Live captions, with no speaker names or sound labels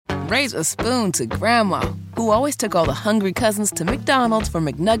raise a spoon to Grandma, who always took all the hungry cousins to McDonald's for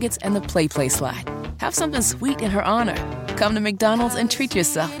McNuggets and the Play Slide. Have something sweet in her honor. Come to McDonald's and treat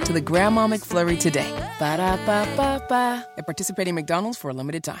yourself to the Grandma McFlurry today. Ba-da-ba-ba-ba. At participating McDonald's for a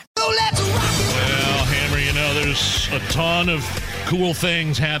limited time. Well, Hammer, you know, there's a ton of cool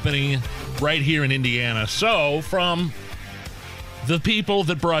things happening right here in Indiana. So, from the people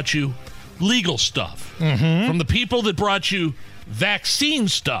that brought you legal stuff, from the people that brought you vaccine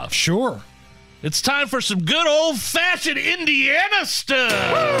stuff. Sure. It's time for some good old-fashioned Indiana stuff.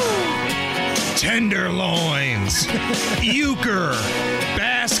 Woo! Tenderloins, euchre,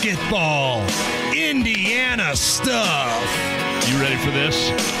 basketball, Indiana stuff. You ready for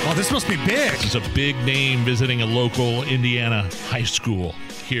this? Oh, this must be big. This is a big name visiting a local Indiana high school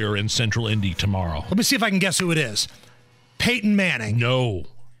here in Central Indy tomorrow. Let me see if I can guess who it is. Peyton Manning. No.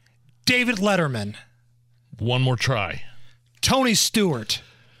 David Letterman. One more try. Tony Stewart.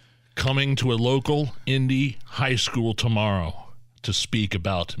 Coming to a local Indy high school tomorrow to speak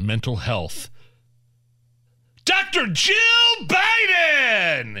about mental health. Dr. Jill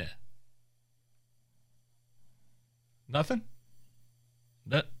Biden! Nothing?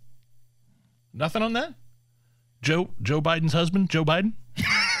 Nothing on that? Joe Biden's husband, Joe Biden?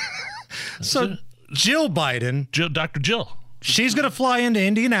 So Jill Biden, Dr. Jill, she's going to fly into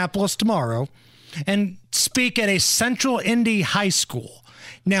Indianapolis tomorrow and speak at a Central Indy high school.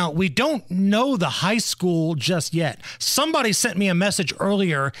 Now, we don't know the high school just yet. Somebody sent me a message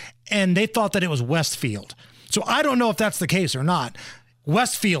earlier, and they thought that it was Westfield. So I don't know if that's the case or not.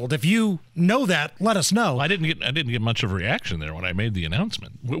 Westfield, if you know that, let us know. I didn't get much of a reaction there when I made the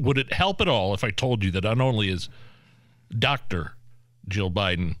announcement. Would it help at all if I told you that not only is Dr. Jill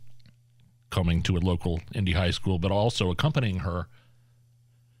Biden coming to a local Indy high school, but also accompanying her,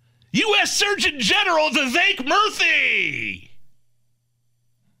 U.S. Surgeon General Vivek Murthy?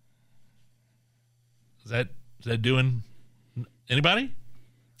 Is that doing anybody?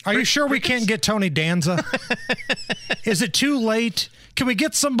 Are you sure we can't get Tony Danza? Is it too late? Can we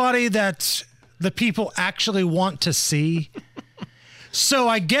get somebody that the people actually want to see? So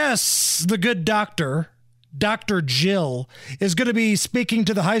I guess the good doctor, Dr. Jill, is going to be speaking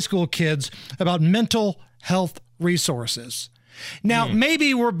to the high school kids about mental health resources. Now,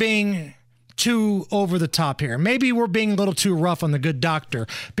 maybe we're being too over the top here. Maybe we're being a little too rough on the good doctor,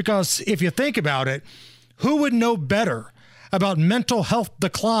 because if you think about it, who would know better about mental health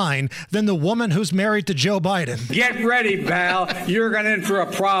decline than the woman who's married to Joe Biden? Get ready, pal. You're going in for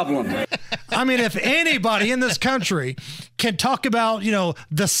a problem. I mean, if anybody in this country can talk about,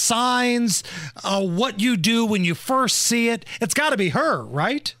 the signs, what you do when you first see it, it's got to be her,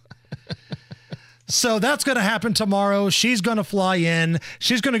 right? So that's going to happen tomorrow. She's going to fly in.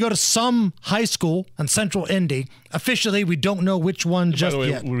 She's going to go to some high school in Central Indy. Officially, we don't know which one just yet. By the way,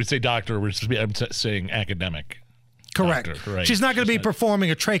 yet. when we say doctor, I'm saying academic. Correct. Doctor, right. She's not going to be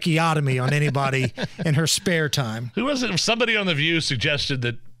performing a tracheotomy on anybody in her spare time. Who was it? Somebody on The View suggested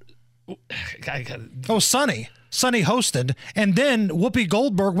that. Sonny hosted, and then Whoopi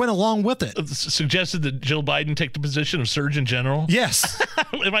Goldberg went along with it. Suggested that Jill Biden take the position of Surgeon General? Yes.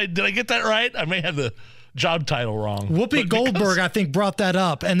 Did I get that right? I may have the job title wrong. Whoopi Goldberg, I think, brought that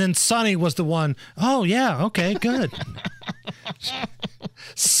up, and then Sonny was the one, oh, yeah, okay, good.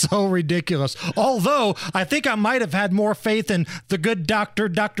 So ridiculous. Although, I think I might have had more faith in the good doctor,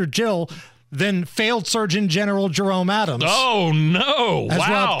 Dr. Jill, than failed Surgeon General Jerome Adams. Oh, no. As wow.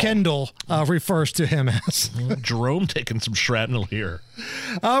 Rob Kendall refers to him as. Jerome taking some shrapnel here.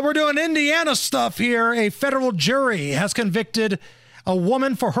 We're doing Indiana stuff here. A federal jury has convicted a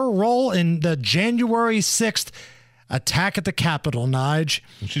woman for her role in the January 6th attack at the Capitol, Nige.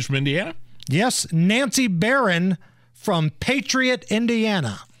 She's from Indiana? Yes, Nancy Barron from Patriot,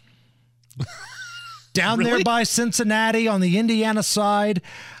 Indiana. Down Really? there by Cincinnati on the Indiana side.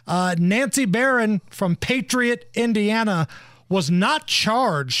 Nancy Barron from Patriot, Indiana was not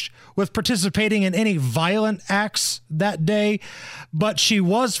charged with participating in any violent acts that day, but she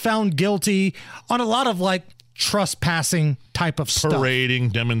was found guilty on a lot of trespassing type of stuff. Parading,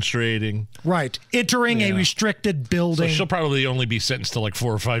 demonstrating. Right. Entering a restricted building. So she'll probably only be sentenced to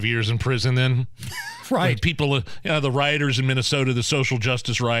 4 or 5 years in prison then. Right. When people, the rioters in Minnesota, the social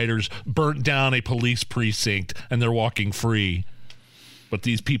justice rioters, burnt down a police precinct and they're walking free. But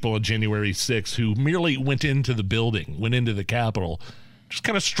these people on January 6th who merely went into the building, went into the Capitol, just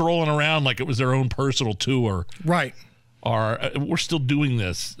kind of strolling around like it was their own personal tour. Right. we're still doing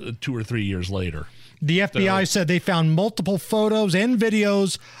this 2 or 3 years later. The FBI said they found multiple photos and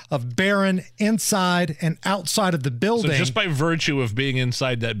videos of Barron inside and outside of the building. So just by virtue of being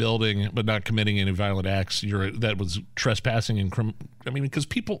inside that building but not committing any violent acts, that was trespassing and because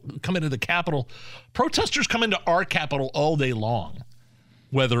people come into the Capitol, protesters come into our Capitol all day long,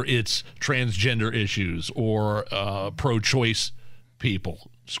 whether it's transgender issues or pro-choice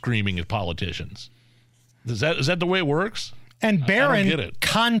people screaming at politicians. Is that the way it works? And Barron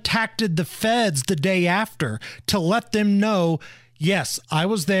contacted the feds the day after to let them know, yes, I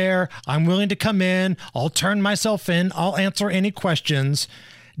was there. I'm willing to come in. I'll turn myself in. I'll answer any questions.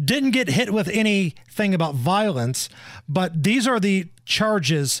 Didn't get hit with anything about violence, but these are the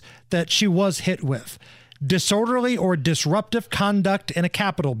charges that she was hit with. Disorderly or disruptive conduct in a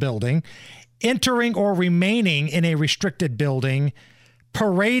Capitol building, entering or remaining in a restricted building,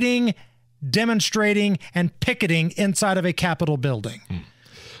 parading, demonstrating, and picketing inside of a Capitol building.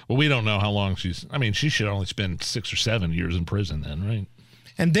 Well, we don't know how long she should only spend 6 or 7 years in prison then, right?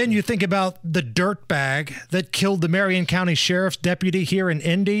 And then you think about the dirtbag that killed the Marion County Sheriff's deputy here in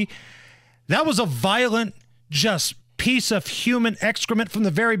Indy. That was a violent, just piece of human excrement from the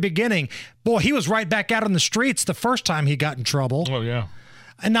very beginning. Boy, he was right back out on the streets the first time he got in trouble. Oh, yeah.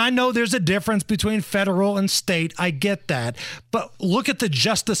 And I know there's a difference between federal and state. I get that. But look at the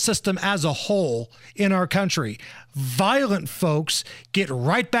justice system as a whole in our country. Violent folks get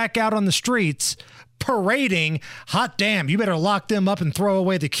right back out on the streets parading. Hot damn, you better lock them up and throw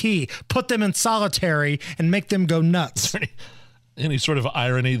away the key. Put them in solitary and make them go nuts. Any sort of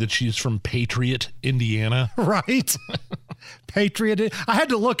irony that she's from Patriot, Indiana? Right. Patriot. I had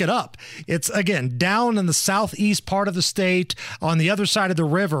to look it up. It's, again, down in the southeast part of the state on the other side of the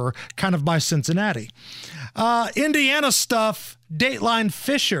river, kind of by Cincinnati. Indiana stuff, Dateline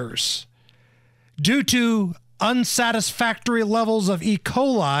Fishers. Due to unsatisfactory levels of E.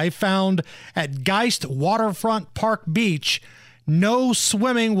 coli found at Geist Waterfront Park Beach, no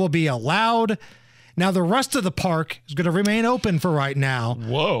swimming will be allowed. Now, the rest of the park is going to remain open for right now.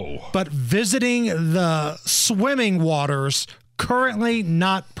 Whoa. But visiting the swimming waters currently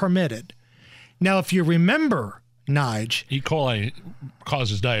not permitted. Now, if you remember, Nige. E. coli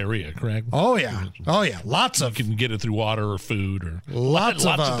causes diarrhea, correct? Oh, yeah. Oh, yeah. Lots of. You can get it through water or food or. Lots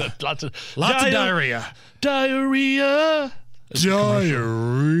of diarrhea. Diarrhea.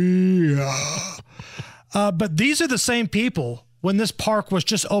 Diarrhea. But these are the same people. When this park was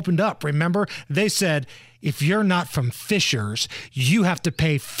just opened up, remember, they said, if you're not from Fishers, you have to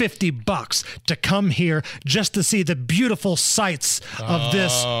pay $50 to come here just to see the beautiful sights of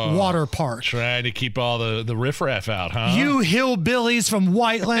this water park. Trying to keep all the riffraff out, huh? You hillbillies from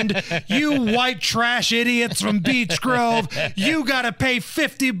Whiteland, you white trash idiots from Beech Grove, you got to pay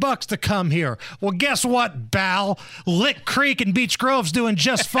 $50 to come here. Well, guess what, Bal? Lick Creek and Beech Grove's doing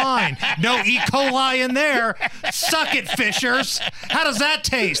just fine. No E. coli in there. Suck it, Fishers. How does that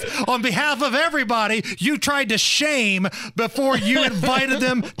taste? On behalf of everybody, you tried to shame before you invited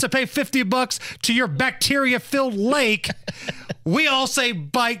them to pay $50 to your bacteria-filled lake. We all say,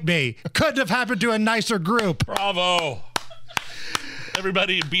 bite me. Couldn't have happened to a nicer group. Bravo.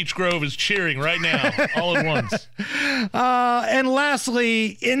 Everybody in Beech Grove is cheering right now, all at once. And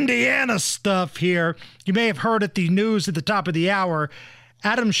lastly, Indiana stuff here. You may have heard at the news at the top of the hour,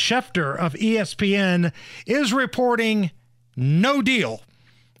 Adam Schefter of ESPN is reporting no deal.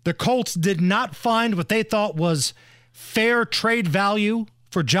 The Colts did not find what they thought was fair trade value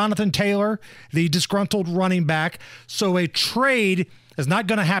for Jonathan Taylor, the disgruntled running back. So a trade is not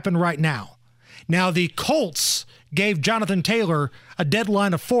going to happen right now. Now, the Colts gave Jonathan Taylor a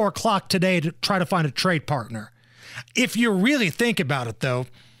deadline of 4 o'clock today to try to find a trade partner. If you really think about it, though,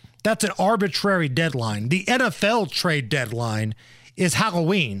 that's an arbitrary deadline. The NFL trade deadline is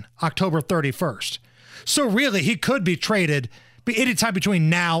Halloween, October 31st. So really, he could be traded anytime between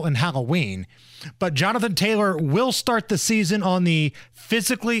now and Halloween. But Jonathan Taylor will start the season on the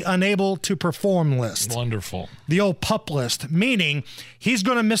physically unable to perform list. Wonderful. The old PUP list, meaning he's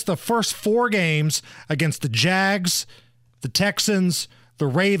going to miss the first 4 games against the Jags, the Texans, the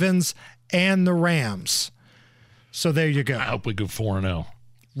Ravens, and the Rams. So there you go. I hope we go 4-0.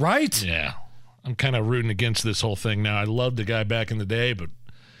 Right? Yeah. I'm kind of rooting against this whole thing now. I loved the guy back in the day, but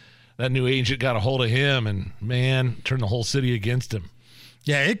that new agent got a hold of him and, man, turned the whole city against him.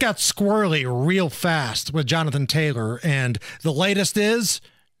 Yeah, it got squirrely real fast with Jonathan Taylor, and the latest is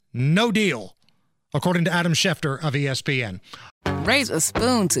no deal, according to Adam Schefter of ESPN. Raise a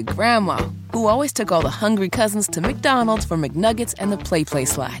spoon to Grandma, who always took all the hungry cousins to McDonald's for McNuggets and the Play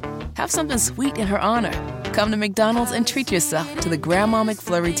Slide. Have something sweet in her honor. Come to McDonald's and treat yourself to the Grandma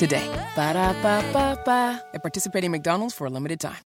McFlurry today. Ba-da-ba-ba-ba. At participating McDonald's for a limited time.